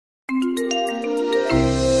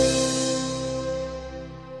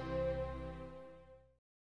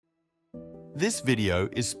This video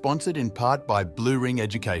is sponsored in part by Blue Ring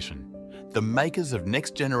Education, the makers of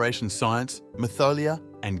Next Generation Science, Matholia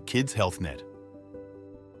and Kids HealthNet.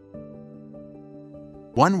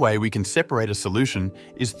 One way we can separate a solution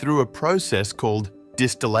is through a process called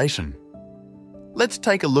distillation. Let's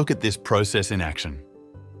take a look at this process in action.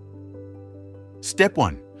 Step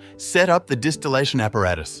 1. Set up the distillation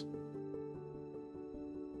apparatus.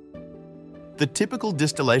 The typical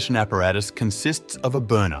distillation apparatus consists of a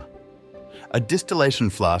burner, a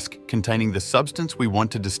distillation flask containing the substance we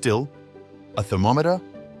want to distill, a thermometer,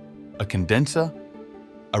 a condenser,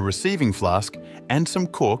 a receiving flask, and some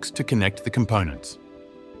corks to connect the components.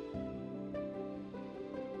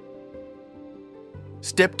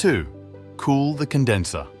 Step 2. Cool the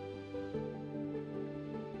condenser.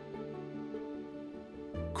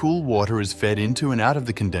 Cool water is fed into and out of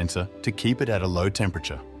the condenser to keep it at a low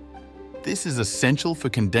temperature. This is essential for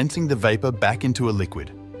condensing the vapor back into a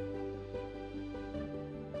liquid.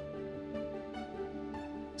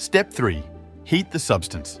 Step 3. Heat the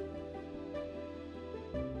substance.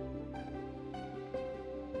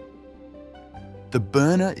 The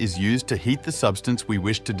burner is used to heat the substance we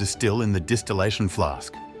wish to distill in the distillation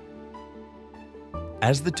flask.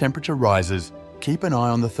 As the temperature rises, keep an eye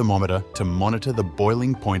on the thermometer to monitor the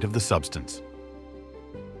boiling point of the substance.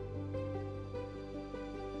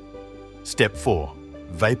 Step 4.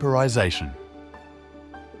 Vaporization.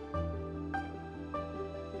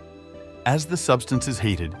 As the substance is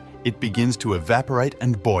heated, it begins to evaporate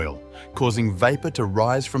and boil, causing vapor to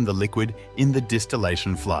rise from the liquid in the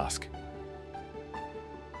distillation flask.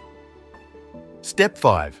 Step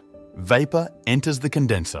 5. Vapor enters the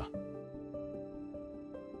condenser.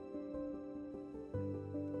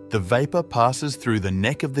 The vapor passes through the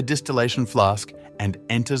neck of the distillation flask and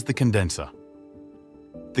enters the condenser.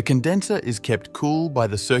 The condenser is kept cool by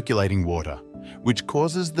the circulating water, which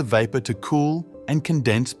causes the vapor to cool and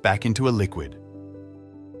condense back into a liquid.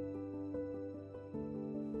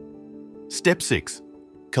 Step 6.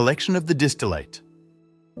 Collection of the distillate.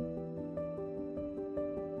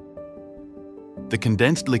 The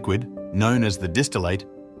condensed liquid, known as the distillate,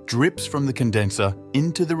 drips from the condenser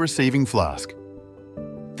into the receiving flask.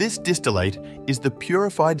 This distillate is the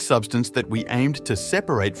purified substance that we aimed to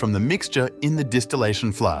separate from the mixture in the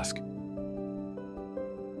distillation flask.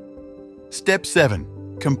 Step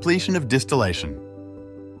 7. Completion of distillation.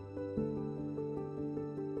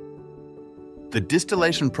 The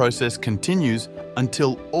distillation process continues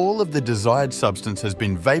until all of the desired substance has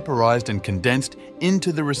been vaporized and condensed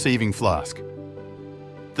into the receiving flask.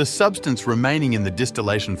 The substance remaining in the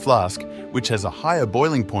distillation flask, which has a higher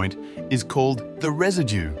boiling point, is called the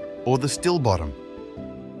residue or the still bottom.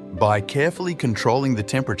 By carefully controlling the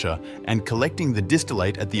temperature and collecting the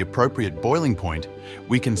distillate at the appropriate boiling point,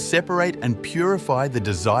 we can separate and purify the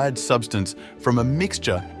desired substance from a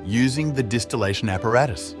mixture using the distillation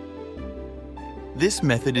apparatus. This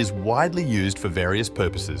method is widely used for various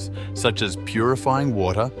purposes, such as purifying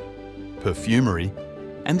water, perfumery,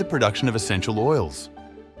 and the production of essential oils.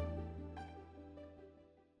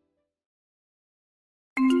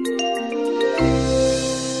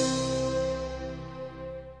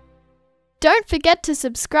 Don't forget to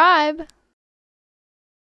subscribe.